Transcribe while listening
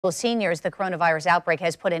Well, seniors, the coronavirus outbreak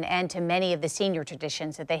has put an end to many of the senior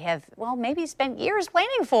traditions that they have, well, maybe spent years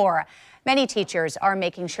planning for. Many teachers are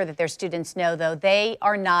making sure that their students know, though, they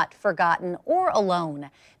are not forgotten or alone.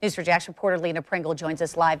 News4JAX reporter Lena Pringle joins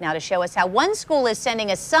us live now to show us how one school is sending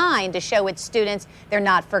a sign to show its students they're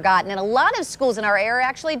not forgotten. And a lot of schools in our area are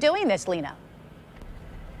actually doing this, Lena.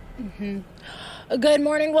 Good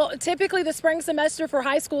morning. Well, typically the spring semester for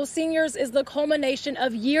high school seniors is the culmination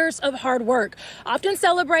of years of hard work, often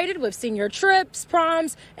celebrated with senior trips,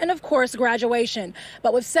 proms, and of course graduation.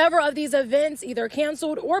 But with several of these events either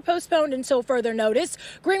canceled or postponed until further notice,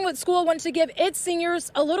 Greenwood School wants to give its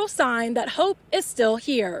seniors a little sign that hope is still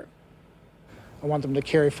here. I want them to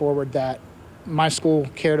carry forward that my school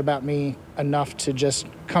cared about me enough to just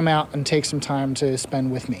come out and take some time to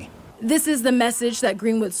spend with me. This is the message that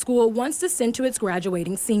Greenwood School wants to send to its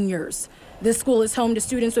graduating seniors. This school is home to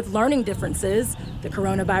students with learning differences. The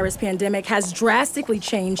coronavirus pandemic has drastically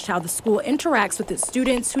changed how the school interacts with its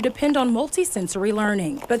students who depend on multisensory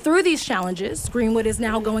learning. But through these challenges, Greenwood is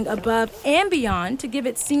now going above and beyond to give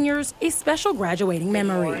its seniors a special graduating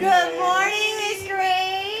memory. Good morning, Miss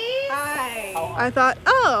Grace. Hi. I thought,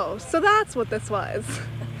 oh, so that's what this was.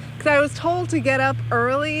 Because I was told to get up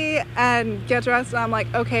early and get dressed, and I'm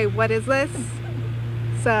like, okay, what is this?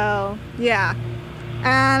 So, yeah.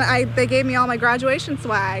 And they gave me all my graduation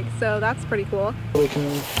swag, so that's pretty cool. We can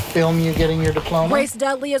film you getting your diploma. Grace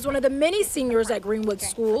Dudley is one of the many seniors at Greenwood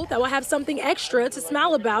School that will have something extra to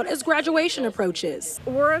smile about as graduation approaches.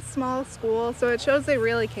 We're a small school, so it shows they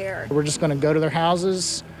really care. We're just going to go to their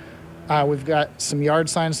houses. We've got some yard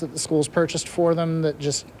signs that the school's purchased for them that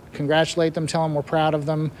just congratulate them, tell them we're proud of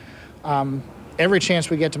them. Every chance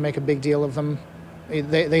we get to make a big deal of them,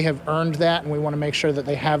 they have earned that, and we want to make sure that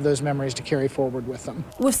they have those memories to carry forward with them.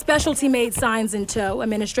 With specialty-made signs in tow,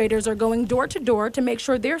 administrators are going door to door to make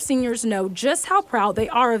sure their seniors know just how proud they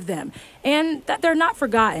are of them and that they're not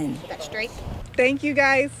forgotten. That's straight. Thank you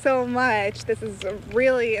guys so much. This is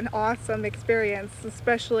really an awesome experience,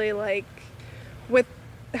 especially with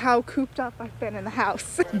how cooped up I've been in the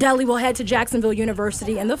house. Dudley will head to Jacksonville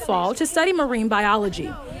University in the fall to study marine biology.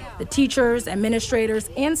 The teachers, administrators,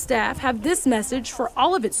 and staff have this message for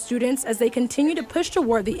all of its students as they continue to push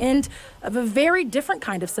toward the end of a very different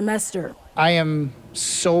kind of semester. I am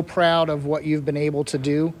so proud of what you've been able to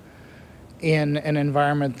do in an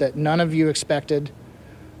environment that none of you expected,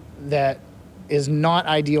 that is not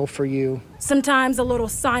ideal for you. Sometimes a little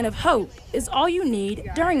sign of hope is all you need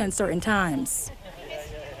during uncertain times.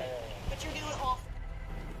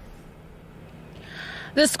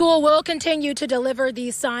 The school will continue to deliver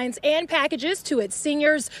these signs and packages to its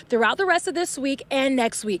seniors throughout the rest of this week and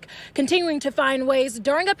next week, continuing to find ways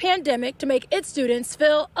during a pandemic to make its students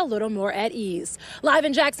feel a little more at ease. Live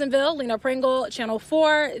in Jacksonville, Lena Pringle, Channel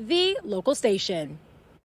 4, the local station.